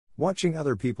Watching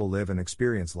other people live and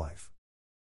experience life.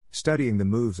 Studying the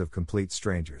moves of complete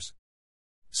strangers.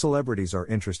 Celebrities are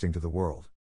interesting to the world.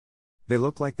 They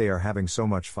look like they are having so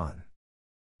much fun.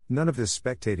 None of this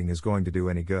spectating is going to do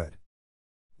any good.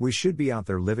 We should be out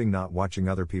there living, not watching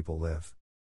other people live.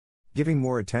 Giving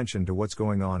more attention to what's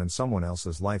going on in someone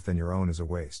else's life than your own is a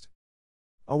waste.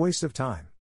 A waste of time.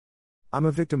 I'm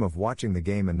a victim of watching the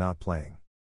game and not playing.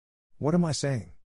 What am I saying?